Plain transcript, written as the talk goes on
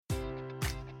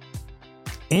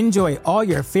Enjoy all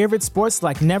your favorite sports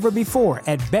like never before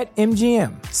at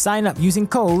BetMGM. Sign up using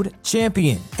code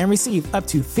CHAMPION and receive up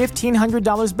to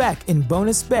 $1,500 back in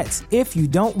bonus bets if you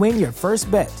don't win your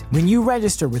first bet. When you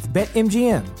register with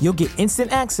BetMGM, you'll get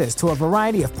instant access to a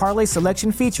variety of parlay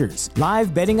selection features,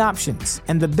 live betting options,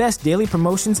 and the best daily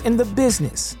promotions in the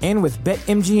business. And with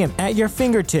BetMGM at your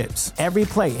fingertips, every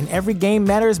play and every game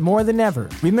matters more than ever.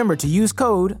 Remember to use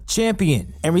code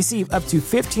CHAMPION and receive up to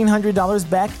 $1,500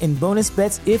 back in bonus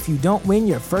bets if you don't win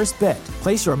your first bet.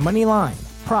 Place your money line,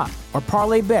 prop, or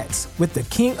parlay bets with the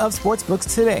king of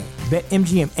sportsbooks today.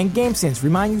 BetMGM and GameSense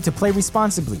remind you to play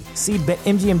responsibly. See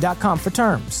BetMGM.com for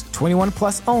terms. 21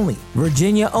 plus only.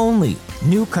 Virginia only.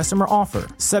 New customer offer.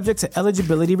 Subject to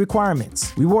eligibility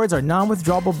requirements. Rewards are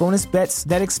non-withdrawable bonus bets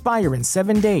that expire in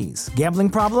 7 days. Gambling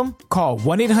problem? Call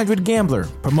 1-800-GAMBLER.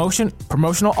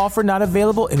 Promotional offer not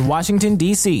available in Washington,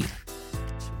 D.C.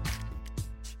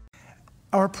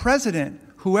 Our president,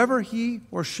 whoever he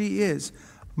or she is,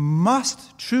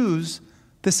 must choose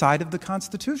the side of the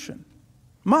Constitution.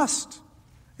 Must.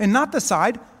 And not the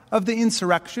side of the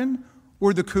insurrection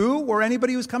or the coup or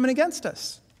anybody who's coming against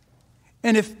us.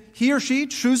 And if he or she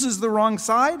chooses the wrong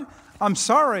side, I'm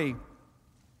sorry.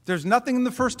 There's nothing in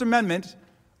the First Amendment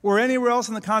or anywhere else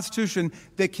in the Constitution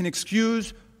that can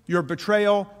excuse your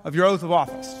betrayal of your oath of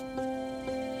office.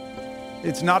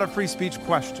 It's not a free speech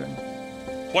question.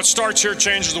 What starts here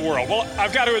changes the world. Well,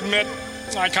 I've got to admit,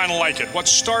 I kind of like it. What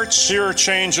starts here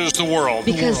changes the world.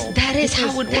 Because that is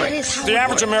how it works. The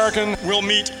average American will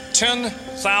meet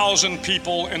 10,000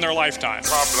 people in their lifetime. The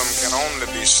problem can only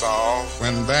be solved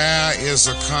when there is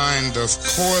a kind of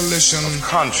coalition of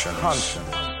conscience.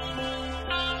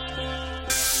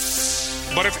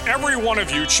 But if every one of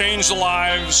you changed the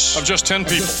lives of just 10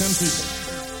 people,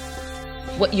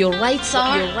 what your rights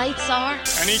are,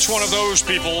 and each one of those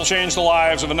people changed the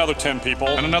lives of another 10 people,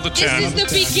 and another 10. This is the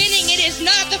beginning. It is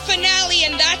not the finale,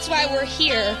 and that's why we're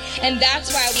here, and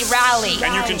that's why we rally.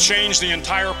 And you can change the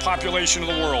entire population of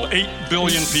the world, 8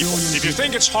 billion people. If you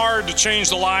think it's hard to change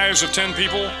the lives of 10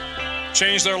 people,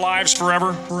 change their lives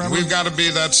forever. We've got to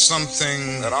be that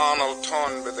something that Arnold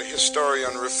Toynbee, the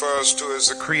historian, refers to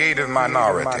as a creative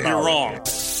minority. You're wrong.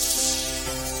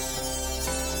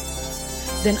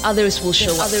 Then others will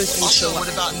show up. Also, what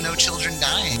about no children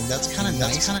dying? That's kind of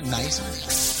nice.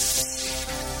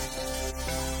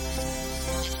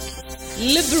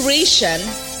 Liberation.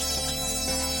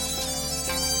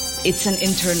 It's an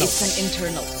internal.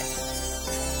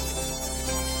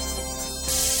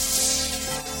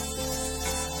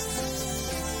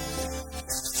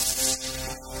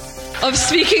 Of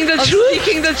speaking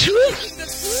the truth.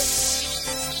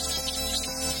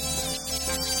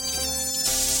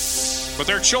 But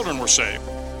their children were saved,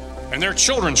 and their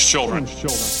children's children.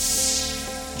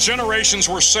 Generations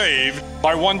were saved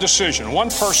by one decision,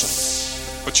 one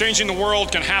person. But changing the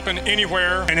world can happen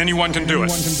anywhere, and anyone can do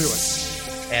it.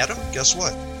 Adam, guess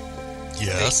what?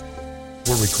 Yes. Hey.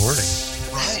 We're recording.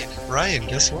 Ryan,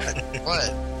 guess what?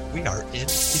 What? We are in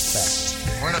effect.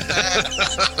 We're in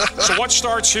effect. So what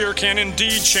starts here can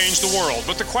indeed change the world.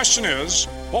 But the question is,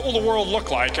 what will the world look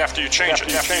like after you change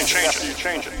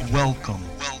it? Welcome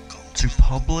to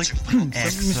public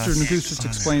access. Mr. Neguse just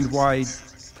explained why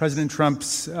President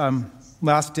Trump's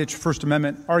last-ditch First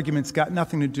Amendment arguments got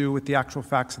nothing to do with the actual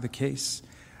facts of the case.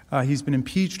 He's been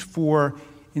impeached for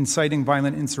inciting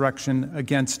violent insurrection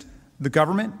against the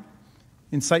government.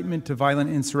 Incitement to violent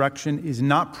insurrection is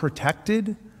not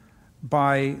protected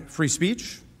by free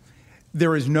speech.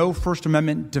 There is no First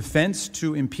Amendment defense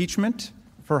to impeachment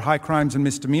for high crimes and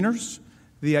misdemeanors.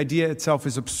 The idea itself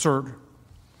is absurd.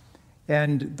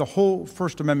 And the whole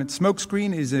First Amendment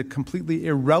smokescreen is a completely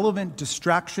irrelevant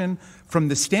distraction from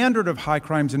the standard of high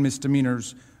crimes and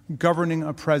misdemeanors governing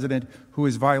a president who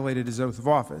has violated his oath of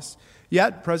office.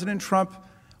 Yet, President Trump,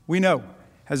 we know,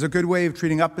 has a good way of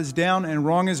treating up as down and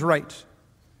wrong as right.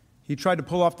 He tried to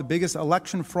pull off the biggest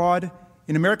election fraud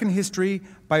in American history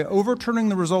by overturning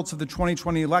the results of the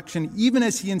 2020 election, even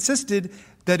as he insisted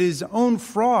that his own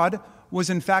fraud was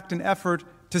in fact an effort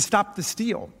to stop the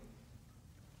steal,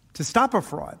 to stop a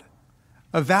fraud,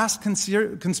 a vast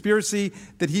conspiracy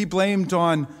that he blamed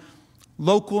on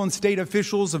local and state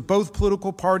officials of both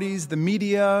political parties, the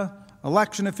media,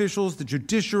 election officials, the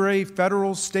judiciary,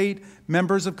 federal, state,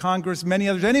 members of Congress, many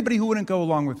others. Anybody who wouldn't go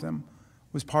along with him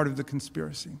was part of the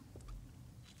conspiracy.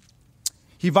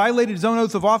 He violated his own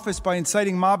oath of office by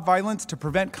inciting mob violence to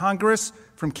prevent Congress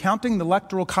from counting the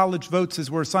Electoral College votes as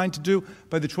we're assigned to do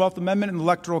by the 12th Amendment and the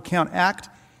Electoral Count Act,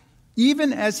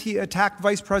 even as he attacked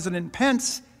Vice President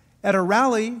Pence at a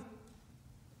rally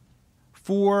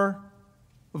for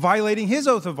violating his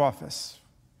oath of office.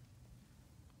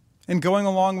 and going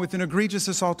along with an egregious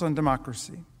assault on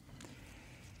democracy.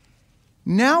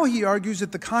 Now he argues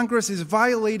that the Congress is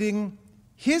violating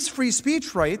his free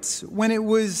speech rights when it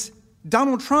was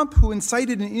Donald Trump who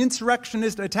incited an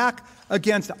insurrectionist attack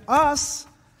against us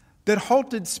that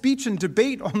halted speech and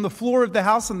debate on the floor of the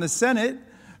House and the Senate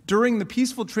during the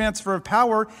peaceful transfer of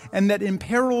power, and that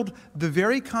imperiled the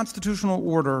very constitutional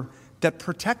order that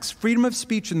protects freedom of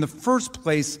speech in the first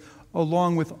place,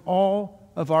 along with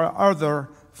all of our other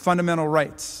fundamental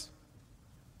rights.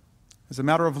 As a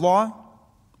matter of law,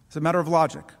 as a matter of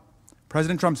logic,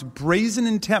 President Trump's brazen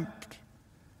attempt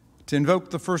to invoke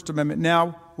the First Amendment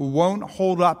now won't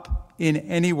hold up in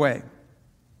any way.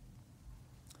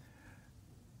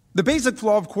 The basic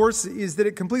flaw, of course, is that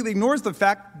it completely ignores the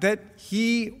fact that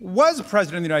he was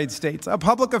president of the United States, a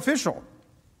public official.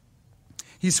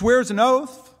 He swears an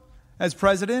oath as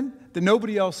president that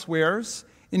nobody else swears.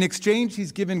 In exchange,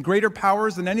 he's given greater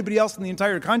powers than anybody else in the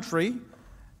entire country,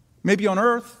 maybe on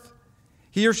earth.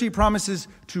 He or she promises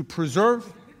to preserve,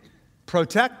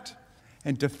 protect,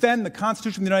 and defend the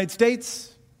Constitution of the United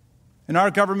States and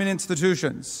our government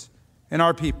institutions and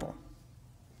our people.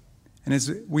 And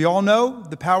as we all know,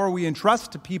 the power we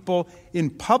entrust to people in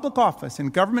public office, in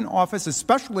government office,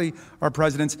 especially our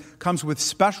presidents, comes with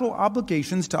special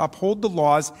obligations to uphold the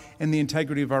laws and the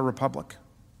integrity of our republic.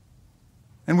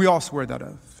 And we all swear that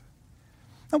oath.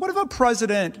 Now, what if a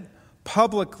president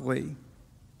publicly,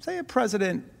 say a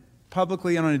president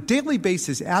publicly and on a daily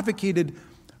basis advocated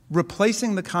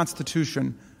replacing the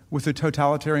Constitution with a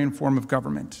totalitarian form of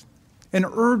government, and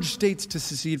urged states to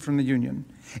secede from the Union,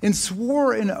 and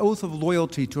swore an oath of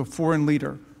loyalty to a foreign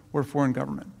leader or foreign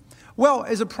government? Well,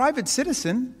 as a private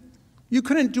citizen, you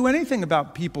couldn't do anything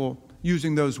about people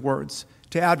using those words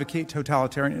to advocate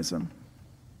totalitarianism,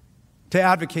 to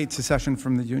advocate secession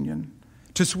from the Union,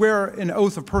 to swear an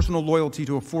oath of personal loyalty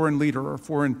to a foreign leader or a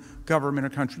foreign government or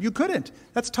country. You couldn't.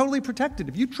 That's totally protected.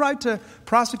 If you tried to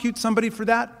prosecute somebody for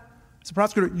that, as a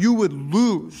prosecutor, you would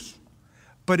lose.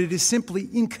 But it is simply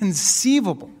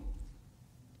inconceivable,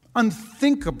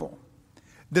 unthinkable,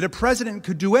 that a president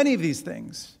could do any of these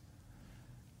things.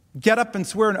 Get up and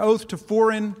swear an oath to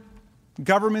foreign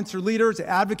governments or leaders,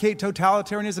 advocate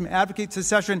totalitarianism, advocate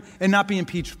secession, and not be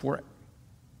impeached for it.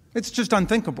 It's just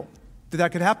unthinkable that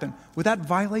that could happen. Would that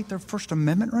violate their First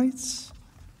Amendment rights?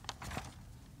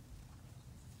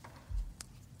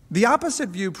 The opposite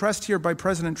view pressed here by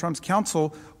President Trump's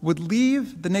counsel would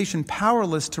leave the nation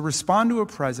powerless to respond to a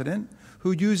president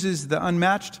who uses the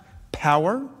unmatched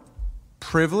power,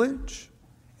 privilege,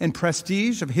 and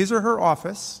prestige of his or her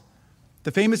office,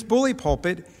 the famous bully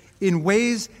pulpit, in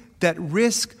ways that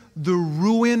risk the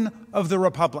ruin of the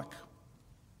republic,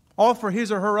 all for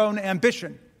his or her own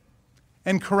ambition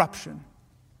and corruption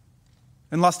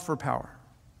and lust for power.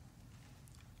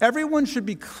 Everyone should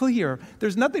be clear.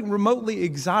 There's nothing remotely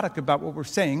exotic about what we're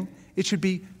saying. It should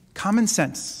be common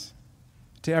sense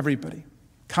to everybody.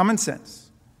 Common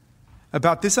sense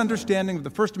about this understanding of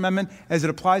the First Amendment as it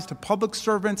applies to public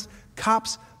servants,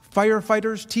 cops,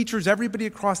 firefighters, teachers, everybody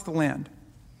across the land.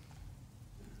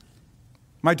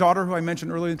 My daughter, who I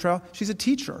mentioned earlier in the trial, she's a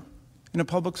teacher in a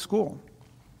public school.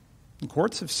 And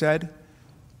courts have said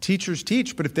teachers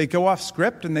teach, but if they go off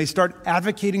script and they start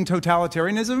advocating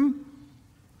totalitarianism,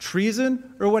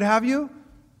 treason, or what have you,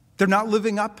 they're not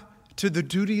living up to the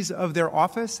duties of their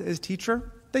office as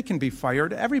teacher, they can be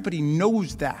fired. Everybody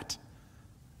knows that.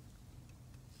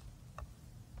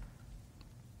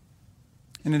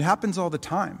 And it happens all the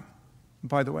time,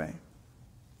 by the way,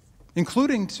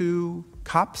 including to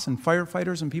cops and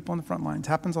firefighters and people on the front lines. It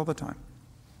happens all the time.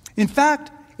 In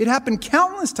fact, it happened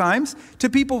countless times to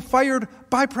people fired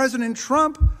by President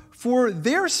Trump for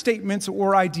their statements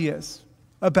or ideas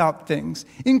about things,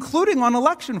 including on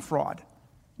election fraud,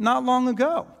 not long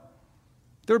ago.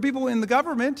 There were people in the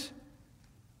government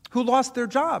who lost their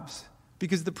jobs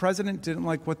because the president didn't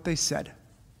like what they said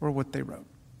or what they wrote.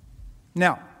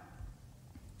 Now,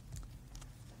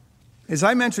 as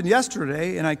I mentioned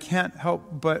yesterday, and I can't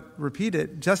help but repeat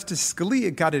it, Justice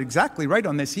Scalia got it exactly right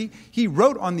on this. He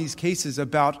wrote on these cases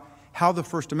about how the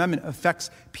First Amendment affects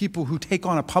people who take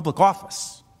on a public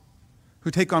office,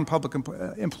 who take on public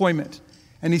employment.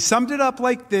 And he summed it up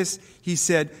like this. He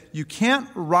said, you can't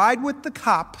ride with the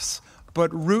cops,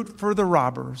 but root for the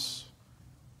robbers.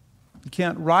 You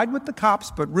can't ride with the cops,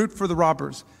 but root for the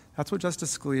robbers. That's what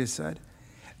Justice Scalia said.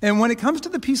 And when it comes to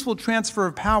the peaceful transfer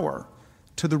of power,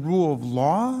 to the rule of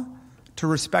law, to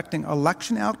respecting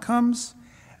election outcomes,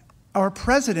 our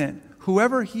president,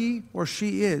 whoever he or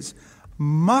she is,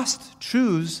 must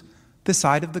choose the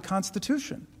side of the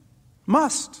Constitution.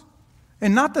 Must.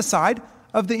 And not the side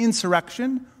of the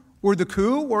insurrection or the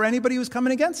coup or anybody who's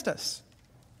coming against us.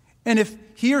 And if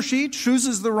he or she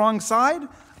chooses the wrong side,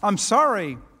 I'm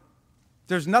sorry.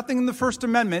 There's nothing in the First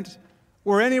Amendment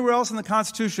or anywhere else in the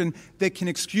Constitution that can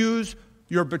excuse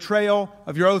your betrayal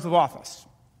of your oath of office.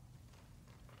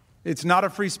 It's not a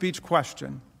free speech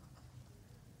question.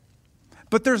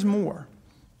 But there's more.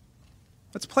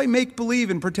 Let's play make-believe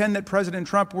and pretend that President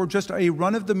Trump were just a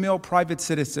run-of-the-mill private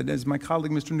citizen, as my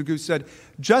colleague Mr. Neguse said,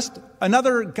 just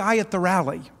another guy at the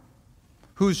rally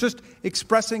who's just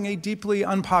expressing a deeply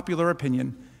unpopular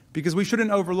opinion, because we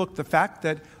shouldn't overlook the fact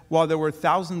that while there were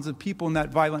thousands of people in that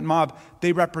violent mob,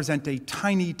 they represent a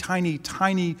tiny, tiny,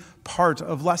 tiny part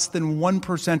of less than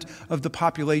 1% of the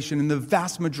population, and the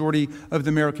vast majority of the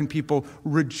American people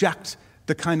reject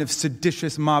the kind of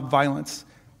seditious mob violence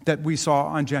that we saw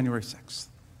on January 6th.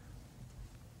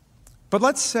 But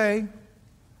let's say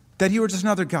that he were just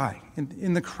another guy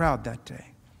in the crowd that day.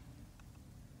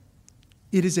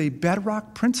 It is a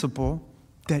bedrock principle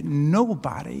that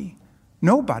nobody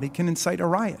can incite a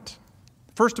riot.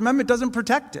 The First Amendment doesn't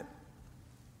protect it.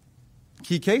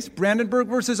 Key case, Brandenburg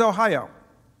versus Ohio.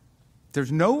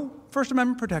 There's no First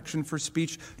Amendment protection for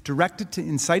speech directed to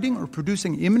inciting or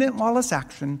producing imminent lawless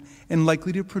action and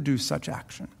likely to produce such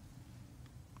action.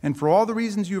 And for all the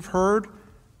reasons you've heard,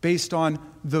 based on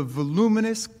the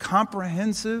voluminous,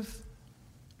 comprehensive,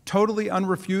 totally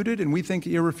unrefuted, and we think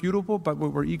irrefutable, but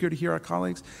we're eager to hear our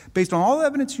colleagues, based on all the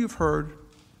evidence you've heard,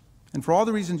 and for all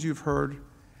the reasons you've heard,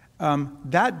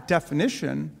 that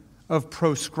definition of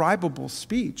proscribable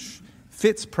speech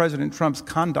fits President Trump's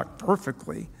conduct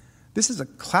perfectly. This is a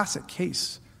classic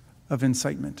case of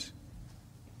incitement.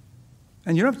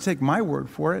 And you don't have to take my word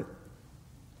for it.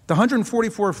 The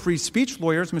 144 free speech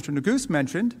lawyers Mr. Neguse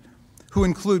mentioned, who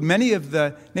include many of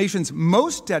the nation's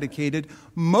most dedicated,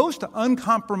 most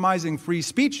uncompromising free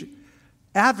speech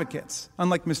advocates,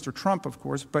 unlike Mr. Trump, of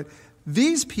course, but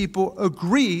these people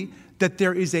agree that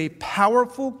there is a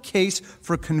powerful case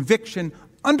for conviction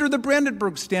under the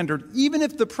Brandenburg Standard, even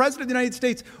if the President of the United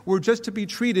States were just to be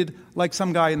treated like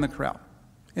some guy in the crowd.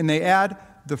 And they add,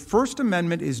 the First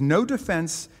Amendment is no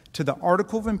defense to the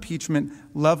article of impeachment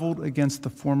leveled against the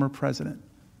former president.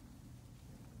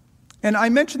 And I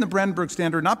mention the Brandenburg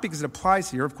Standard not because it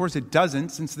applies here. Of course it doesn't,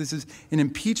 since this is an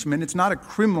impeachment. It's not a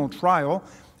criminal trial,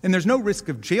 and there's no risk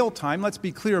of jail time. Let's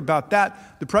be clear about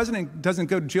that. The president doesn't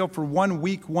go to jail for 1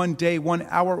 week, 1 day, 1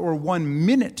 hour, or 1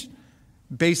 minute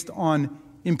based on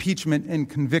impeachment and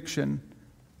conviction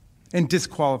and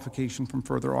disqualification from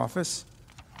further office.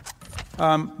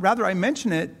 Rather, I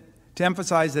mention it to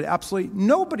emphasize that absolutely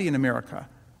nobody in America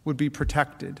would be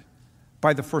protected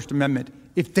by the First Amendment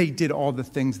if they did all the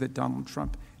things that Donald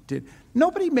Trump did.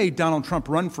 Nobody made Donald Trump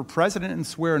run for president and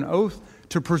swear an oath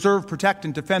to preserve, protect,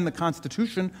 and defend the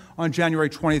Constitution on January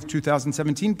 20th,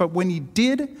 2017. But when he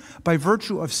did, by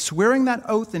virtue of swearing that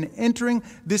oath and entering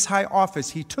this high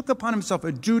office, he took upon himself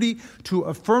a duty to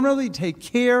affirmatively take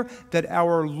care that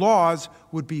our laws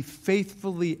would be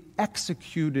faithfully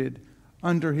executed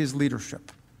under his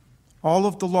leadership. All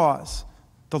of the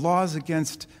laws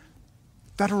against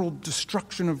federal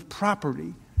destruction of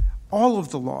property, all of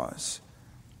the laws.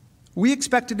 We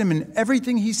expected him in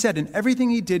everything he said and everything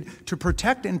he did to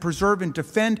protect and preserve and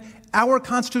defend our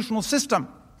constitutional system,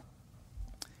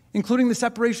 including the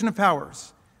separation of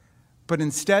powers. But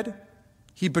instead,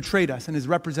 he betrayed us. And as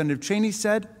Representative Cheney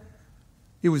said,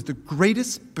 it was the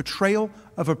greatest betrayal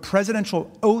of a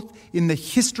presidential oath in the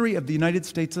history of the United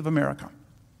States of America.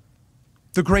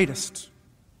 The greatest.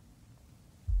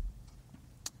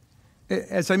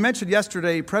 As I mentioned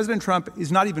yesterday, President Trump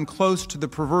is not even close to the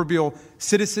proverbial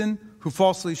citizen who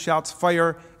falsely shouts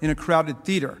fire in a crowded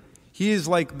theater. He is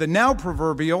like the now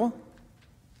proverbial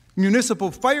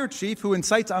municipal fire chief who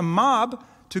incites a mob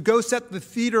to go set the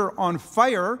theater on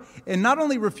fire and not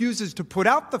only refuses to put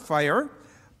out the fire,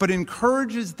 but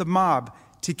encourages the mob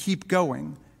to keep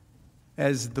going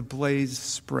as the blaze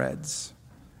spreads.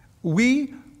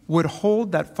 We would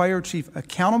hold that fire chief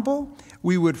accountable.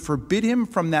 We would forbid him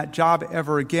from that job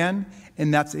ever again,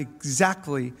 and that's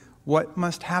exactly what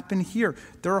must happen here.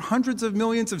 There are hundreds of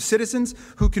millions of citizens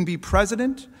who can be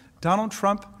president. Donald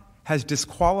Trump has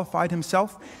disqualified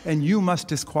himself, and you must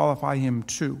disqualify him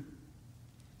too.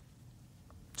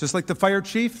 Just like the fire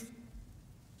chief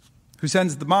who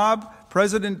sends the mob,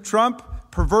 President Trump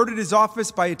perverted his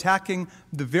office by attacking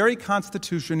the very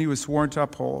Constitution he was sworn to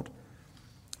uphold.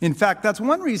 In fact, that's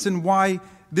one reason why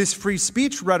this free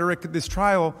speech rhetoric at this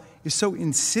trial is so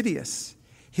insidious.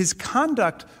 His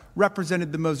conduct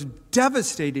represented the most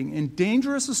devastating and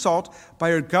dangerous assault by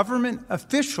a government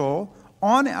official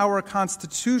on our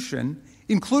Constitution,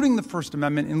 including the First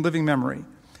Amendment, in living memory.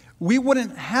 We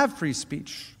wouldn't have free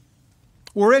speech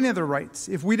or any other rights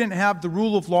if we didn't have the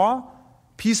rule of law,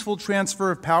 peaceful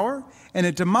transfer of power, and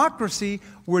a democracy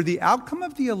where the outcome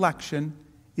of the election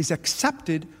is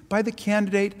accepted by the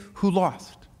candidate who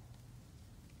lost.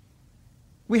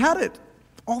 We had it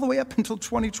all the way up until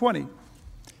 2020.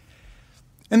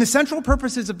 And the central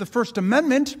purposes of the First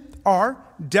Amendment are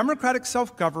democratic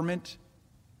self-government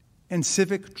and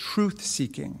civic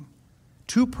truth-seeking,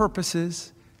 two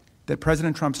purposes that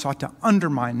President Trump sought to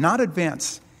undermine, not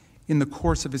advance, in the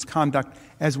course of his conduct,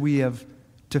 as we have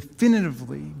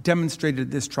definitively demonstrated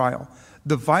at this trial.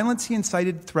 The violence he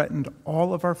incited threatened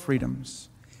all of our freedoms.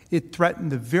 It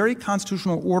threatened the very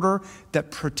constitutional order that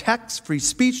protects free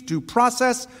speech, due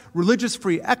process, religious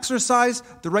free exercise,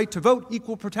 the right to vote,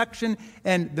 equal protection,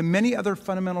 and the many other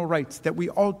fundamental rights that we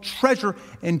all treasure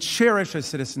and cherish as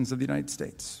citizens of the United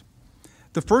States.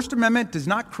 The First Amendment does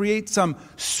not create some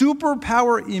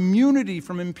superpower immunity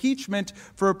from impeachment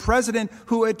for a president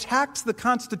who attacks the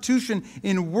Constitution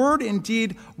in word and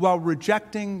deed while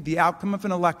rejecting the outcome of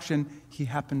an election he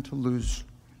happened to lose.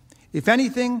 If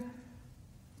anything,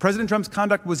 President Trump's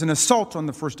conduct was an assault on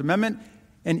the First Amendment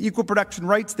and equal protection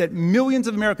rights that millions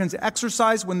of Americans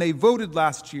exercised when they voted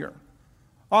last year,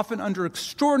 often under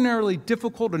extraordinarily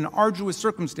difficult and arduous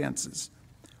circumstances.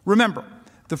 Remember,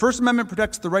 the First Amendment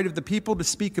protects the right of the people to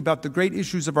speak about the great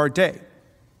issues of our day,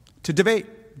 to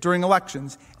debate during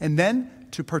elections, and then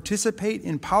to participate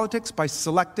in politics by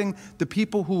selecting the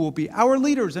people who will be our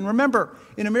leaders. And remember,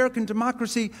 in American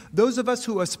democracy, those of us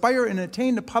who aspire and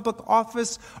attain to public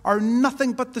office are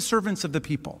nothing but the servants of the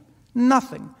people.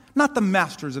 Nothing. Not the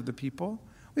masters of the people.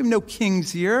 We have no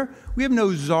kings here. We have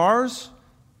no czars.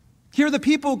 Here the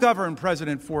people govern,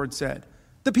 President Ford said.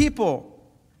 The people.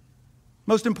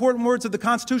 Most important words of the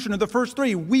Constitution are the first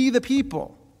three, we the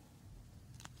people.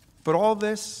 But all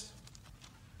this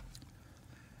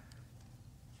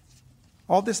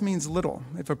means little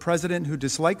if a president who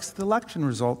dislikes the election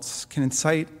results can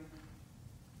incite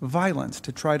violence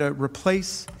to try to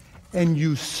replace and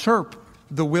usurp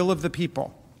the will of the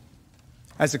people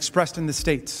as expressed in the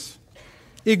states,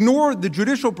 ignore the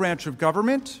judicial branch of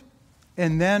government,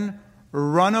 and then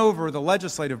run over the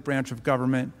legislative branch of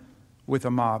government with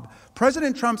a mob.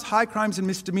 President Trump's high crimes and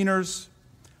misdemeanors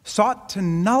sought to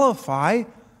nullify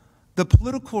the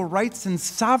political rights and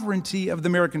sovereignty of the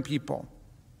American people.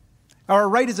 Our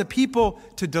right as a people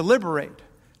to deliberate,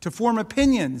 to form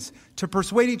opinions, to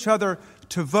persuade each other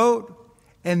to vote,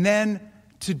 and then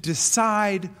to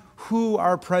decide who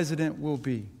our president will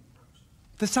be.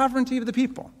 The sovereignty of the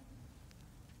people.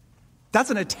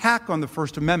 That's an attack on the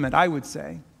First Amendment, I would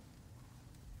say.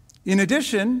 In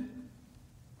addition,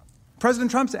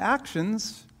 President Trump's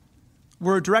actions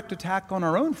were a direct attack on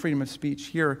our own freedom of speech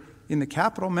here in the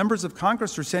Capitol. Members of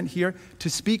Congress are sent here to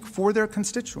speak for their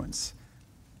constituents.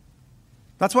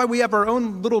 That's why we have our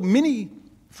own little mini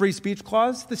free speech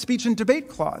clause, the speech and debate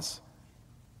clause.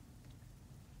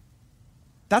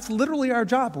 That's literally our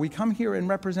job. We come here and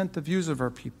represent the views of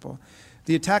our people.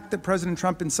 The attack that President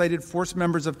Trump incited forced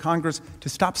members of Congress to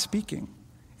stop speaking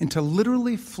and to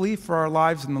literally flee for our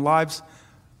lives and the lives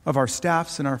of our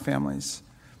staffs and our families.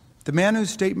 The man whose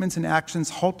statements and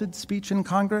actions halted speech in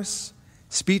Congress,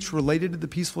 speech related to the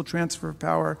peaceful transfer of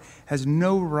power, has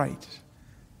no right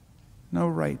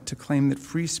to claim that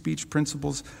free speech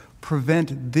principles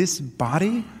prevent this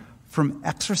body from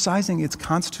exercising its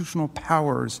constitutional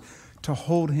powers to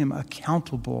hold him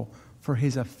accountable for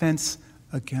his offense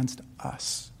against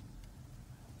us.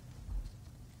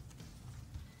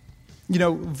 You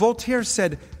know, Voltaire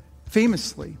said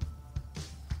famously,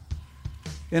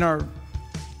 and our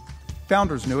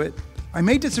founders knew it, I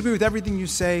may disagree with everything you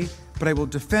say, but I will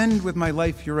defend with my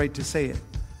life your right to say it.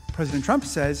 President Trump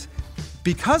says,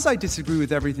 because I disagree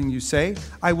with everything you say,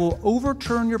 I will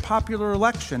overturn your popular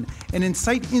election and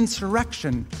incite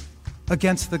insurrection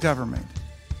against the government.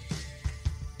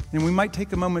 And we might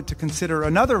take a moment to consider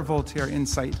another Voltaire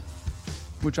insight,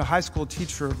 which a high school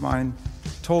teacher of mine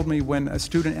told me when a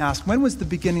student asked, when was the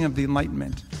beginning of the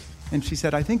Enlightenment? And she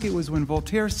said, I think it was when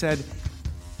Voltaire said,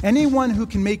 anyone who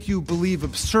can make you believe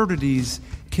absurdities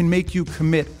can make you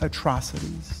commit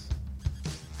atrocities.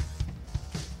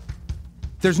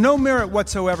 There's no merit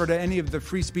whatsoever to any of the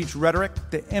free speech rhetoric,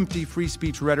 the empty free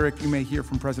speech rhetoric you may hear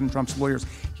from President Trump's lawyers.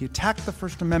 He attacked the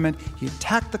First Amendment. He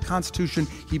attacked the Constitution.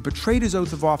 He betrayed his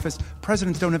oath of office.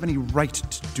 Presidents don't have any right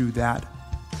to do that.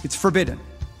 It's forbidden,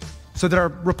 so that our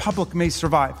republic may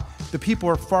survive. The people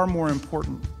are far more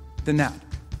important than that.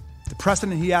 The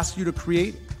precedent he asked you to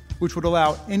create, which would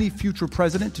allow any future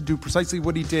president to do precisely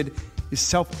what he did, is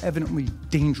self-evidently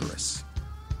dangerous.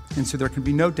 And so there can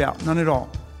be no doubt, none at all,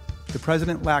 the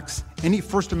president lacks any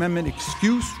First Amendment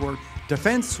excuse or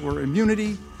defense or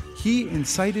immunity. He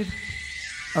incited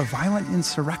a violent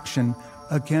insurrection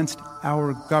against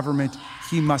our government.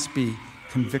 He must be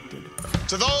convicted.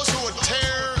 To those who would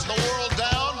tear the world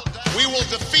down, we will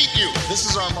defeat you. This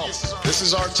is our moment. This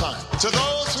is our time. To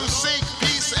those who seek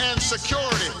peace and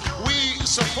security, we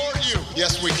support you.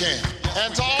 Yes, we can.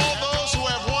 And to all those who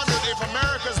have wondered if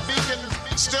America's beacon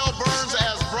still burns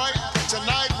as bright,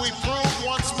 tonight we prove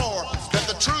once more that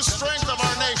the true strength of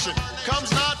our nation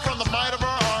comes not from the might of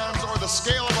our arms or the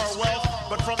scale of our wealth,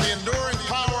 but from the enduring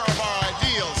power of our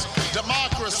ideals,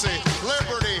 democracy,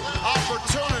 liberty,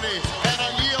 opportunity, and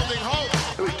unyielding hope.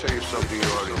 Let me tell you something you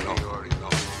already know.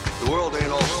 The world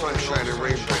ain't all sunshine and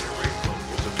rainbow.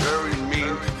 It's a very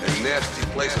mean and nasty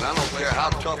place, and I don't care how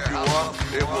tough you are,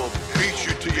 it will beat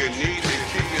you to your knees and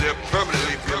keep you there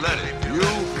permanently if you let it. You,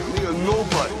 me, or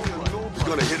nobody is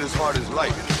gonna hit as hard as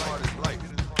life.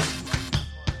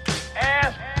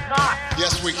 Ask not.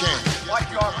 Yes, we can. What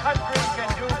your country can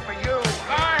do for you.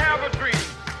 I have a dream.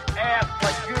 Ask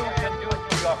what you can do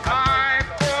for your country. My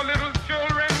poor little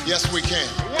children. Yes, we can.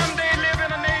 One day live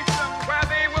in a nation where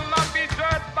they will not be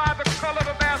judged by the color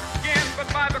of their skin, but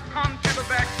by the content of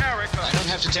their character. I don't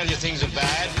have to tell you things are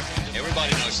bad.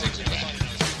 Everybody knows things are bad.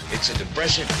 It's a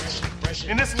depression.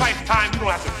 In this lifetime, you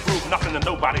don't have to prove nothing to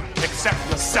nobody except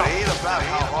yourself. It ain't about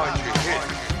how hard you hit.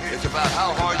 It's about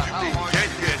how hard you can get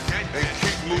hit and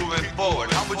keep moving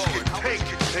forward. How much you can take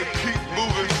and keep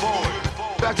moving forward.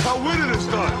 That's how winning is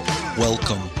done.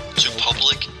 Welcome to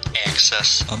Public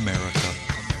Access America.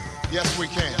 Yes, we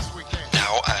can.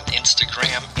 Now on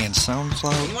Instagram and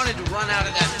SoundCloud. He wanted to run out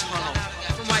of that tunnel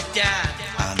for my dad.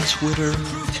 On Twitter.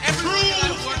 Prove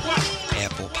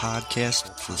Apple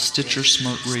Podcast, the Stitcher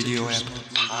Smart Radio app,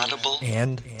 Potable,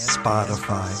 and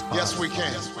Spotify. Yes, we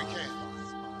can.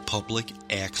 Public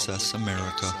Access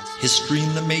America. History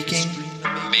in the making.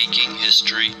 Making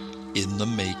history in the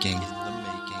making.